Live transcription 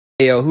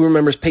Ayo, who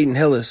remembers Peyton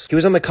Hillis? He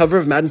was on the cover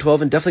of Madden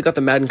 12 and definitely got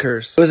the Madden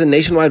curse. It was a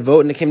nationwide vote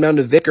and it came down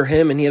to Vic or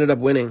him and he ended up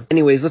winning.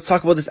 Anyways, let's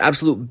talk about this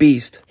absolute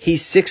beast.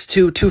 He's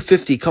 6'2",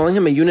 250. Calling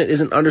him a unit is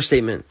an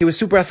understatement. He was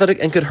super athletic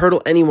and could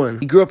hurdle anyone.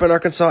 He grew up in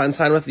Arkansas and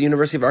signed with the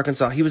University of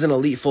Arkansas. He was an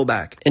elite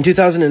fullback. In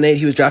 2008,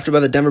 he was drafted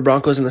by the Denver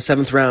Broncos in the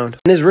 7th round.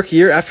 In his rookie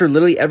year, after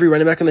literally every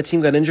running back on the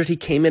team got injured, he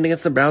came in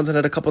against the Browns and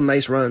had a couple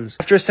nice runs.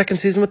 After his second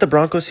season with the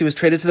Broncos, he was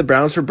traded to the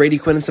Browns for Brady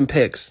Quinn and some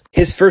picks.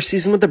 His first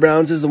season with the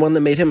Browns is the one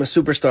that made him a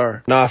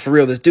superstar. Nah, for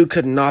real, this dude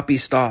could not be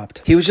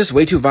stopped. He was just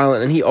way too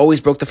violent and he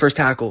always broke the first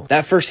tackle.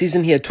 That first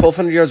season, he had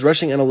 1,200 yards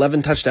rushing and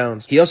 11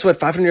 touchdowns. He also had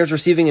 500 yards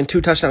receiving and 2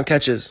 touchdown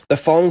catches. The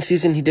following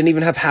season, he didn't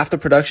even have half the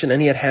production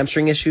and he had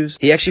hamstring issues.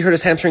 He actually hurt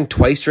his hamstring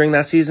twice during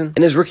that season.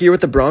 In his rookie year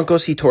with the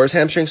Broncos, he tore his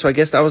hamstring, so I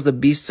guess that was the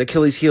beast's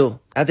Achilles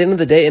heel. At the end of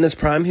the day, in his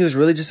prime, he was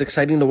really just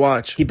exciting to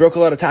watch. He broke a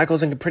lot of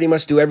tackles and could pretty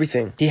much do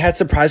everything. He had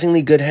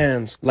surprisingly good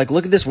hands. Like,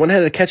 look at this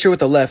one-handed catcher with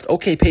the left.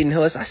 Okay, Peyton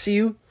Hillis, I see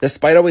you.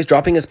 Despite always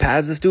dropping his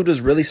pads, this dude was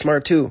really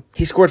smart too.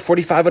 He scored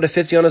 45 out of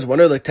 50 on his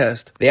Wonderlic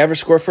test. The average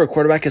score for a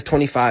quarterback is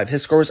 25.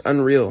 His score was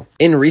unreal.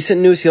 In recent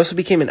news, he also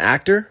became an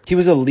actor. He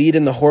was a lead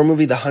in the horror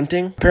movie The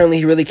Hunting. Apparently,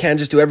 he really can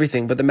just do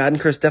everything, but the Madden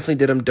curse definitely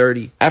did him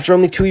dirty. After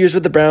only 2 years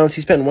with the Browns,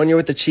 he spent 1 year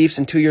with the Chiefs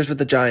and 2 years with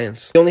the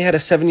Giants. He only had a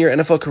 7-year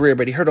NFL career,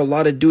 but he hurt a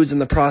lot of dudes in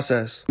the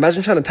process.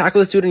 Imagine trying to tackle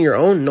this dude on your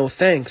own? No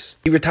thanks.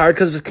 He retired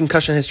because of his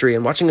concussion history,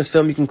 and watching this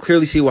film, you can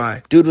clearly see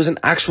why. Dude was an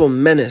actual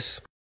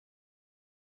menace.